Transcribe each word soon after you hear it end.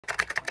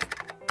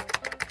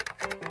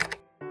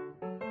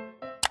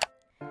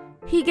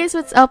Hey guys,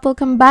 what's up?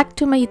 Welcome back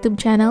to my YouTube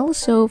channel.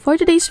 So for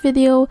today's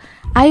video,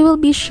 I will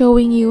be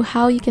showing you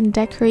how you can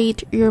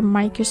decorate your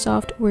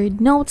Microsoft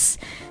Word notes.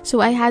 So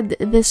I had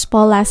this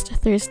poll last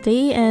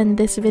Thursday and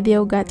this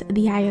video got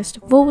the highest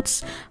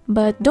votes.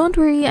 But don't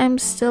worry, I'm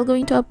still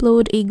going to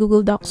upload a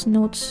Google Docs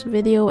notes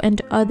video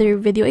and other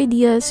video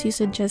ideas you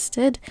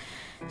suggested.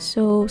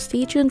 So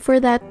stay tuned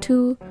for that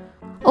too.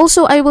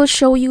 Also, I will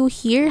show you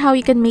here how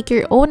you can make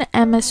your own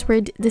MS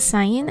Word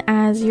design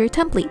as your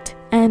template.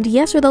 And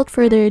yes, without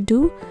further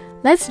ado,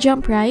 let's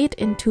jump right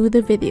into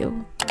the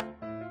video.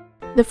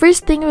 The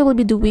first thing we will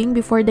be doing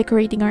before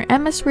decorating our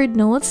MS Word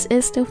notes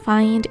is to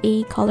find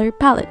a color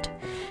palette.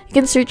 You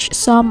can search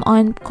some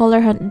on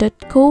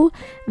colorhunt.co.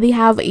 They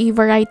have a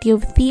variety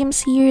of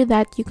themes here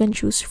that you can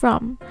choose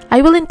from.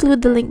 I will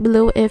include the link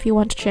below if you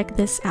want to check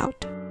this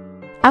out.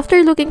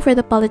 After looking for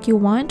the palette you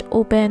want,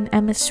 open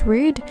MS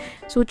Word.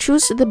 So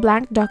choose the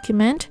blank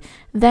document.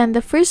 Then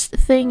the first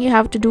thing you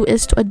have to do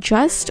is to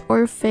adjust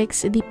or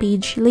fix the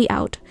page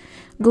layout.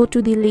 Go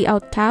to the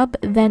Layout tab,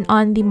 then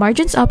on the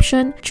Margins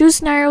option,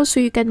 choose Narrow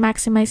so you can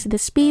maximize the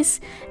space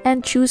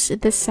and choose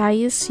the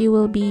size you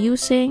will be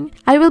using.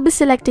 I will be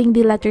selecting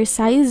the letter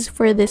size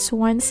for this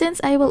one since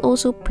I will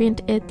also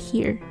print it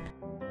here.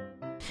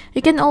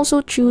 You can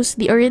also choose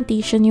the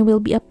orientation you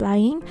will be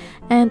applying,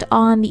 and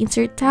on the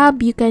Insert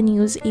tab, you can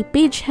use a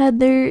page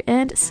header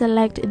and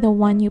select the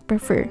one you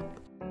prefer.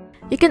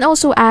 You can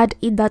also add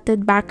a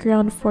dotted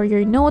background for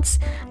your notes.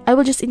 I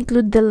will just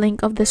include the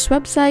link of this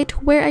website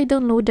where I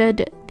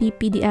downloaded the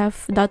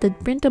PDF dotted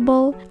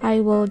printable.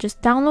 I will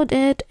just download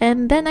it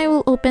and then I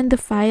will open the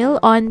file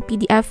on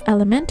PDF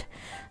Element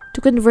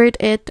to convert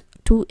it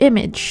to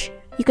image.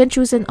 You can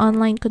choose an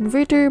online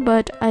converter,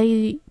 but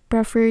I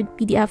preferred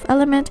PDF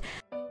Element.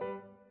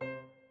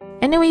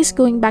 Anyways,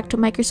 going back to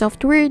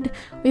Microsoft Word,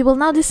 we will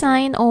now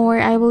design,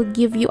 or I will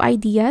give you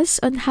ideas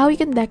on how you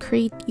can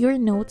decorate your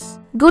notes.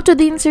 Go to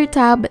the Insert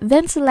tab,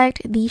 then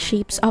select the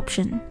Shapes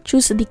option.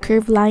 Choose the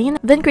curved line,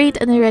 then create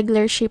an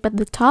irregular shape at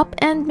the top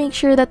and make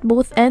sure that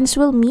both ends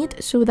will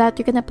meet so that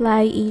you can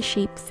apply a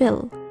shape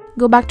fill.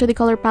 Go back to the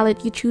color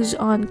palette you choose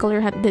on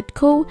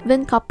colorhunt.co,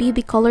 then copy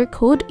the color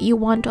code you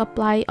want to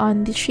apply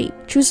on the shape.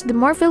 Choose the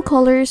Morphill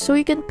color so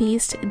you can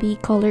paste the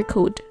color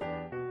code.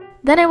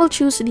 Then I will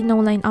choose the no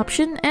line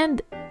option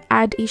and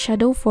add a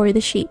shadow for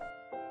the shape.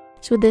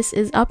 So this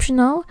is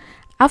optional.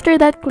 After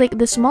that, click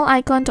the small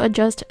icon to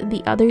adjust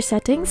the other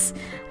settings.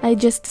 I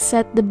just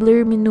set the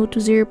blur menu to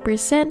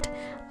 0%,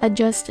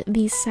 adjust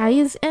the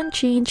size and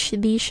change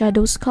the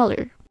shadow's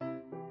color.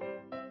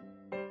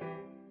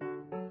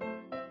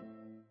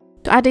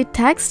 To add a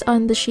text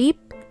on the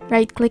shape,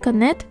 right-click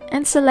on it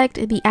and select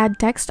the Add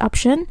Text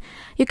option.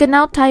 You can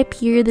now type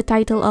here the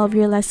title of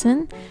your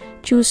lesson.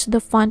 Choose the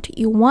font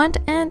you want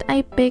and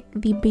I pick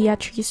the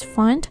Beatrice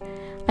font.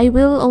 I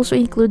will also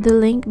include the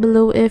link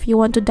below if you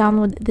want to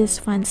download this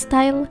font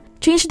style.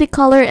 Change the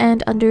color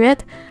and under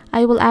it,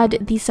 I will add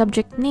the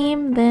subject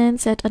name, then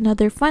set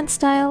another font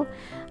style.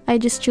 I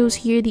just chose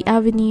here the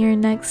Avenir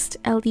Next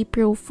LT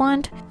Pro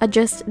font.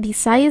 Adjust the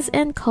size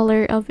and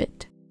color of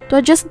it. To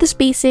adjust the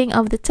spacing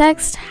of the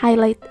text,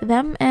 highlight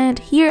them, and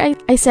here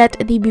I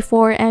set the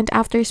before and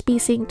after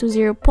spacing to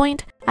 0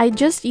 point. I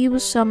just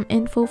used some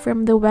info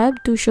from the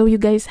web to show you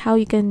guys how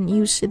you can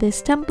use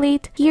this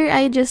template. Here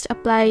I just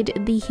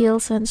applied the Hill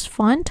Sans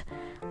font,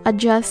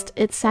 adjust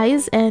its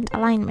size and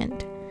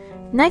alignment.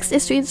 Next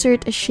is to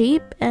insert a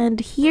shape, and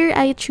here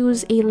I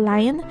choose a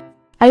line.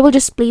 I will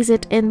just place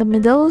it in the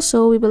middle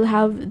so we will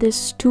have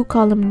this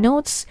 2-column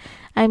notes.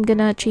 I'm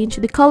gonna change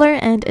the color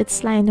and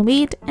its line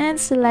weight and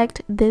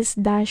select this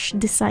dash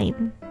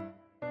design.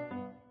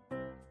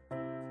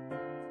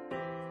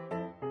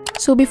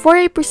 So before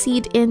I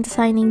proceed in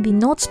designing the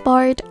notes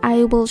part,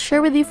 I will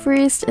share with you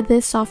first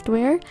this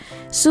software.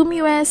 Soom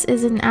Us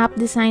is an app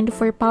designed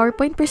for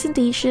PowerPoint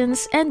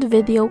presentations and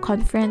video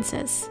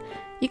conferences.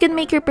 You can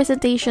make your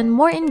presentation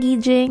more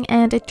engaging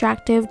and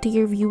attractive to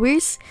your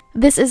viewers.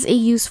 This is a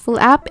useful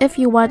app if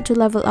you want to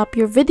level up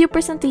your video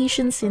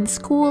presentations in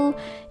school.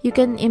 You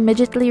can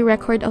immediately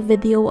record a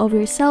video of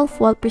yourself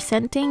while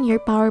presenting your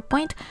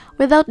PowerPoint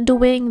without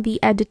doing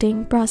the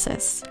editing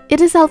process.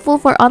 It is helpful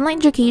for online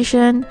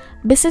education,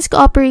 business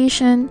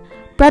cooperation,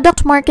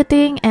 product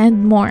marketing,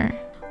 and more.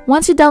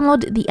 Once you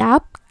download the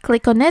app,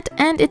 click on it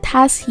and it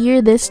has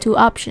here these two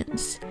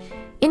options.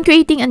 In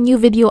creating a new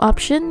video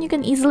option, you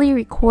can easily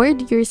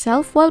record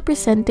yourself while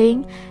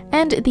presenting,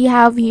 and they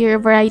have here a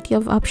variety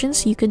of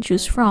options you can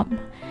choose from.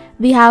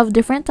 They have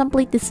different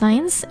template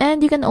designs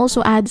and you can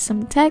also add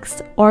some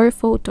text or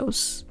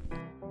photos.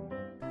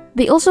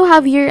 They also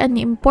have here an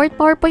Import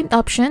PowerPoint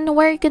option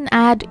where you can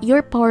add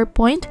your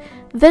PowerPoint,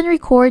 then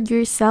record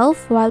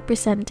yourself while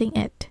presenting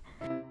it.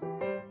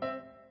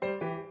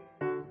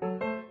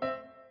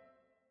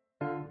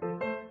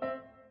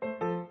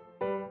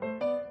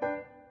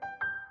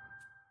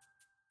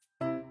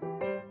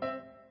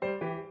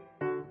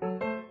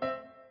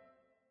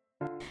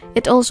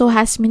 It also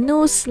has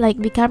menus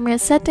like the camera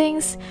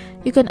settings.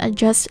 You can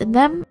adjust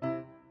them.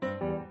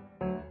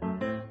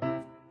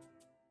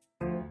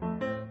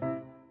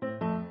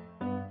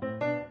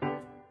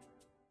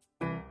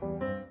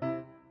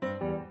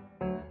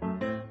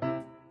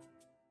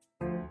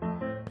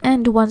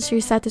 and once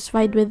you're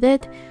satisfied with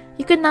it,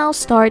 you can now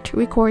start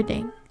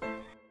recording.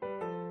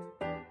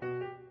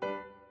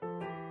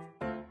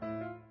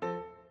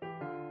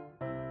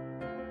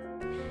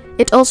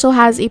 It also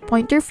has a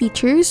pointer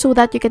feature so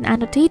that you can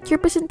annotate your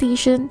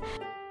presentation,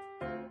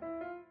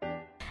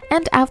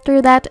 and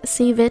after that,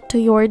 save it to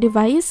your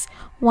device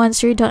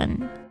once you're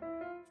done.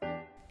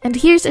 And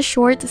here's a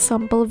short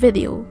sample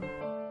video.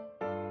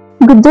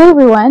 Good day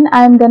everyone,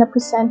 I'm gonna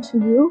present to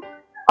you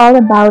all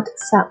about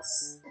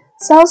cells.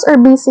 Cells are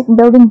basic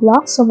building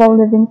blocks of all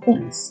living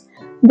things.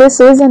 This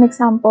is an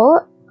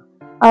example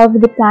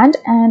of the plant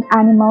and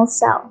animal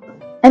cell.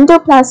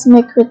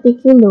 Endoplasmic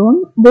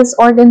reticulum, this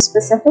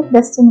organ-specific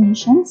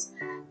destinations,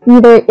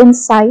 either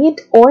inside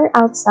or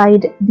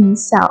outside the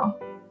cell.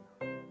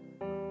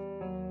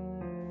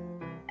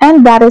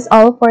 And that is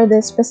all for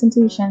this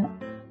presentation.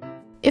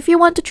 If you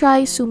want to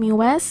try Soom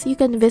Us, you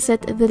can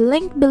visit the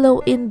link below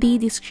in the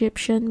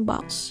description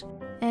box.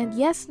 And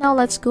yes, now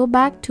let's go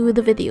back to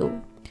the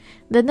video.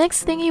 The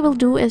next thing you will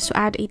do is to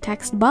add a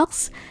text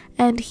box,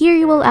 and here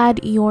you will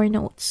add your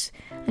notes.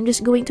 I'm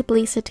just going to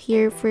place it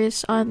here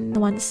first on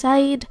one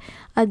side,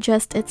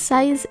 adjust its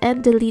size,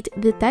 and delete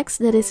the text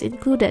that is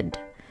included.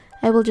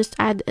 I will just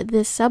add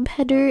this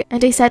subheader,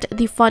 and I set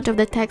the font of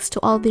the text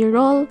to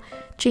albedo,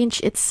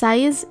 change its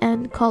size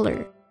and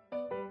color.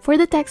 For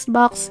the text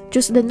box,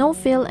 choose the no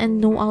fill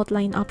and no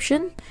outline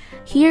option.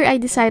 Here I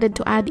decided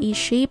to add a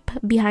shape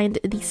behind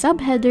the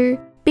subheader,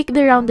 pick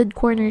the rounded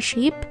corner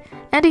shape,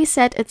 and I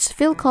set its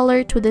fill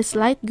color to this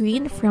light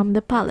green from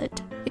the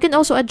palette. You can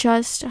also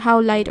adjust how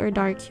light or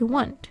dark you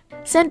want.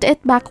 Send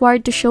it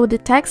backward to show the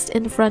text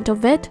in front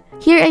of it.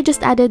 Here I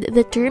just added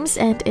the terms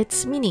and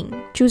its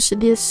meaning. Choose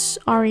this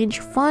orange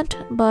font,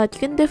 but you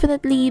can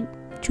definitely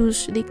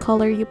choose the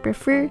color you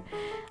prefer.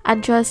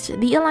 Adjust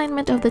the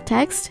alignment of the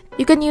text.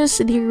 You can use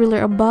the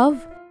ruler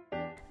above.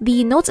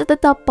 The notes at the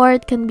top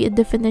part can be a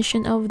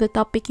definition of the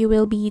topic you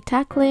will be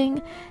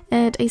tackling,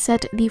 and I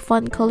set the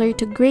font color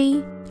to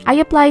gray. I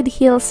applied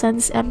Hill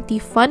Sans Empty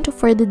font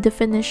for the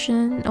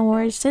definition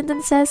or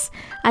sentences.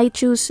 I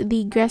choose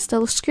the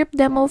Yesstyle script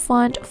demo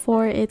font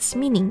for its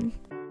meaning.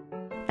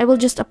 I will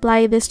just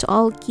apply this to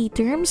all key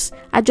terms,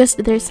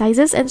 adjust their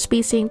sizes and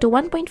spacing to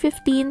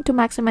 1.15 to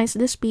maximize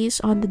the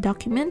space on the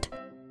document.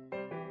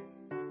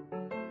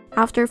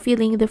 After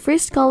filling the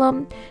first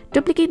column,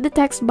 duplicate the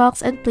text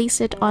box and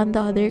place it on the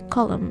other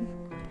column.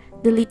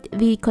 Delete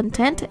the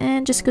content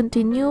and just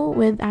continue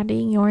with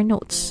adding your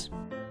notes.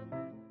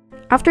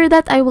 After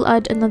that, I will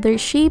add another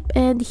shape,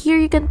 and here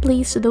you can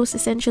place those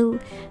essential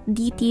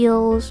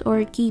details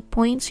or key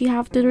points you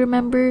have to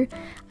remember.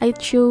 I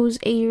chose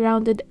a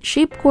rounded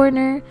shape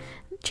corner,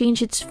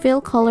 change its fill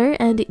color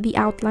and the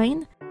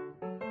outline.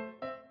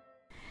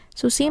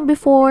 So same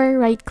before,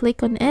 right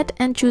click on it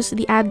and choose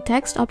the add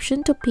text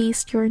option to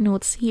paste your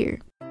notes here.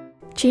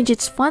 Change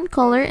its font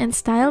color and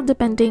style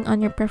depending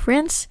on your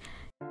preference.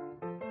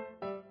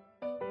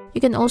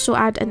 You can also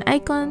add an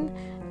icon.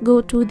 Go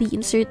to the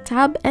insert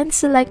tab and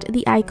select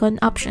the icon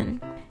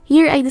option.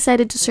 Here I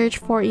decided to search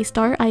for a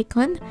star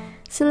icon,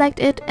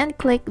 select it and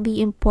click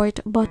the import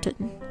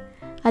button.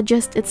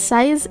 Adjust its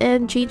size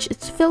and change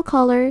its fill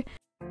color.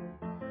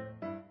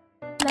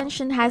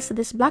 Lention has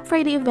this Black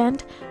Friday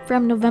event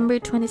from November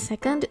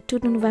 22nd to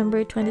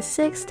November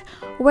 26th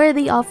where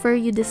they offer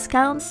you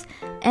discounts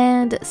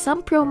and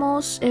some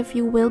promos if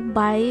you will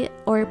buy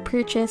or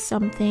purchase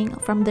something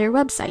from their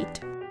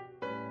website.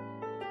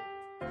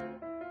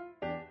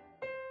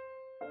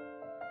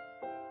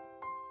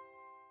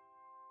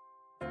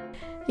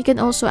 You can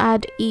also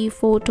add a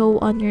photo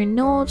on your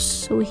notes.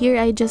 So here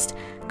I just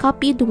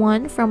copied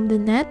one from the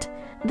net,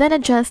 then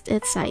adjust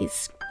its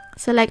size.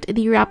 Select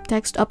the wrap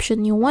text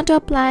option you want to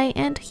apply,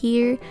 and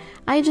here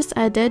I just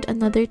added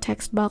another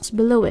text box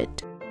below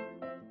it.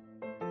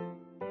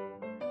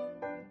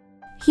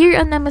 Here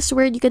on MS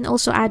Word, you can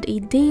also add a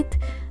date.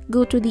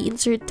 Go to the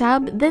Insert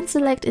tab, then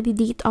select the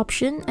date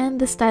option and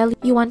the style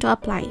you want to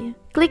apply.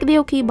 Click the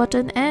OK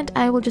button and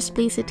I will just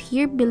place it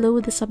here below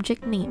the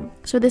subject name.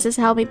 So this is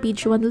how my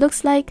page 1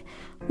 looks like.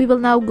 We will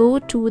now go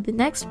to the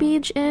next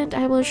page and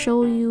I will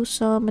show you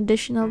some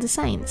additional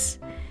designs.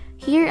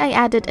 Here I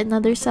added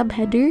another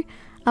subheader.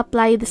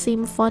 Apply the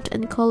same font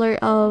and color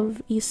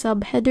of a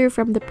subheader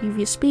from the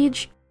previous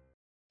page.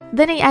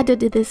 Then I added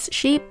this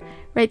shape.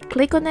 Right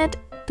click on it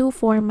to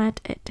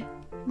format it.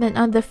 Then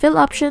on the fill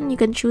option, you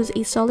can choose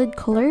a solid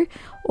color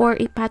or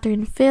a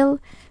pattern fill.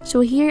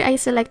 So here I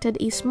selected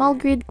a small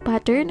grid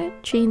pattern,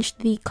 changed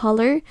the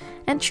color,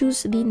 and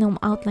choose the no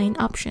outline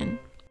option.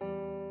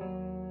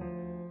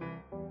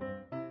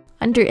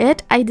 Under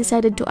it, I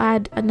decided to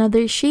add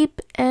another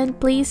shape and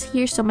place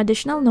here some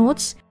additional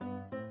notes.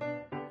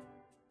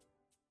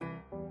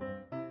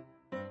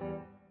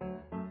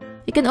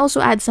 You can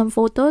also add some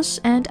photos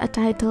and a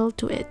title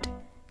to it.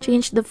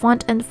 Change the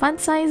font and font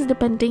size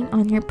depending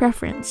on your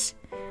preference.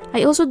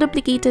 I also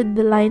duplicated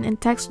the line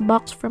and text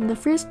box from the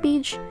first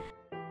page.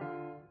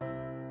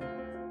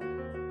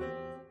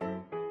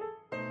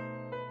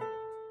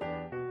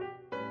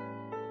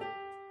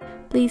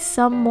 Place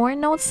some more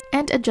notes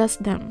and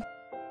adjust them.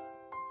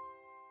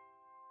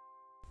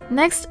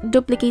 Next,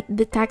 duplicate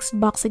the text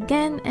box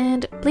again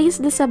and place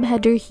the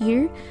subheader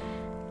here.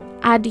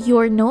 Add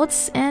your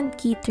notes and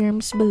key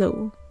terms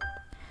below.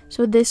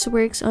 So this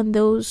works on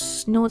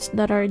those notes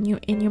that are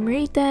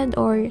enumerated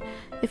or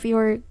if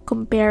you're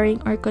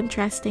comparing or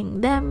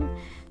contrasting them.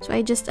 So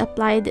I just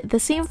applied the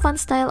same font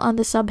style on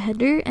the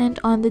subheader and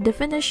on the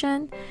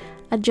definition,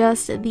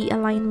 adjust the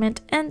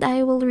alignment, and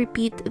I will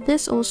repeat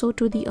this also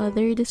to the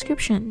other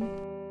description.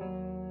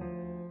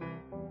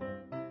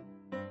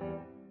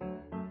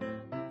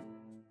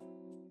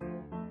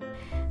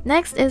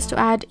 Next is to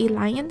add a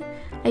line.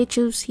 I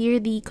choose here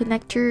the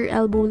connector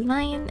elbow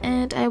line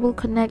and I will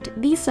connect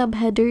the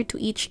subheader to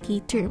each key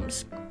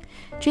terms.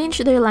 Change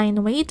their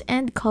line weight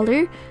and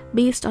color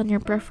based on your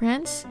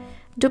preference.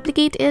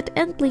 Duplicate it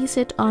and place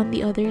it on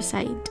the other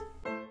side.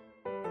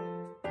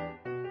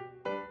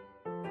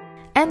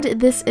 And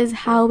this is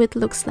how it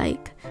looks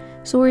like.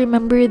 So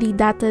remember the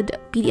dotted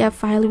PDF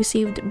file we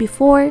saved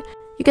before.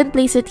 You can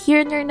place it here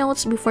in your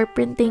notes before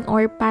printing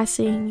or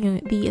passing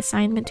the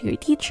assignment to your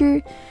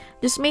teacher.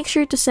 Just make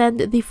sure to send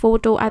the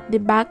photo at the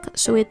back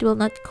so it will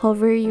not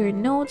cover your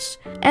notes,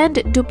 and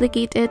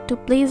duplicate it to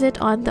place it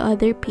on the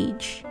other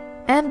page.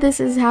 And this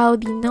is how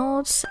the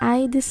notes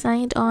I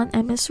designed on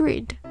MS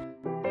Word.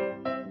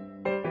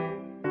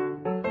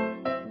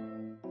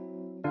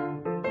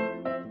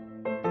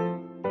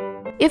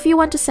 If you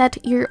want to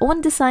set your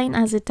own design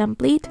as a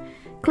template,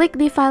 click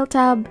the File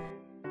tab,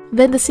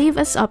 then the Save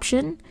As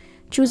option.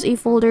 Choose a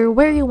folder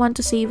where you want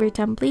to save your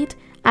template,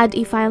 add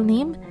a file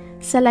name,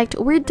 select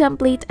Word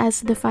Template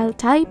as the file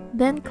type,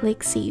 then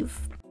click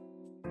Save.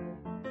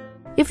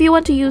 If you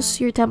want to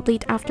use your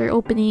template after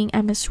opening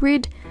MS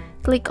Word,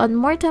 click on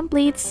More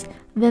Templates,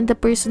 then the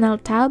Personal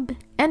tab,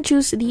 and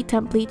choose the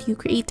template you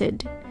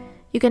created.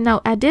 You can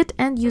now edit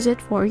and use it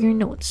for your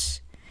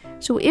notes.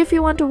 So if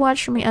you want to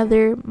watch my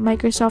other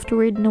Microsoft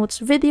Word Notes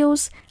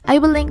videos, I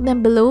will link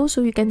them below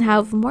so you can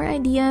have more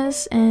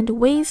ideas and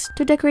ways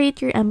to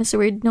decorate your MS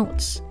Word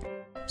notes.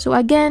 So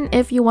again,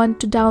 if you want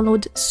to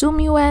download Soom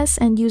Us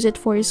and use it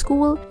for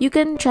school, you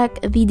can check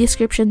the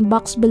description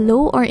box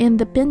below or in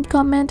the pinned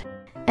comment.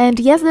 And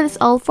yes, that is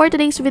all for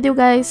today's video,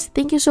 guys.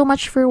 Thank you so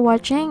much for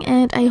watching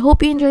and I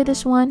hope you enjoyed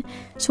this one.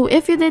 So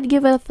if you did,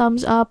 give it a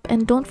thumbs up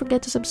and don't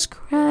forget to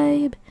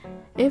subscribe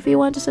if you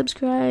want to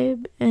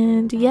subscribe.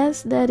 And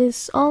yes, that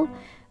is all.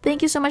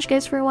 Thank you so much,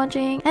 guys, for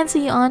watching and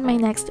see you on my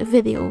next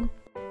video.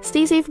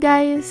 Stay safe,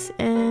 guys,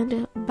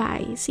 and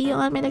bye. See you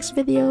on my next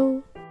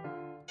video.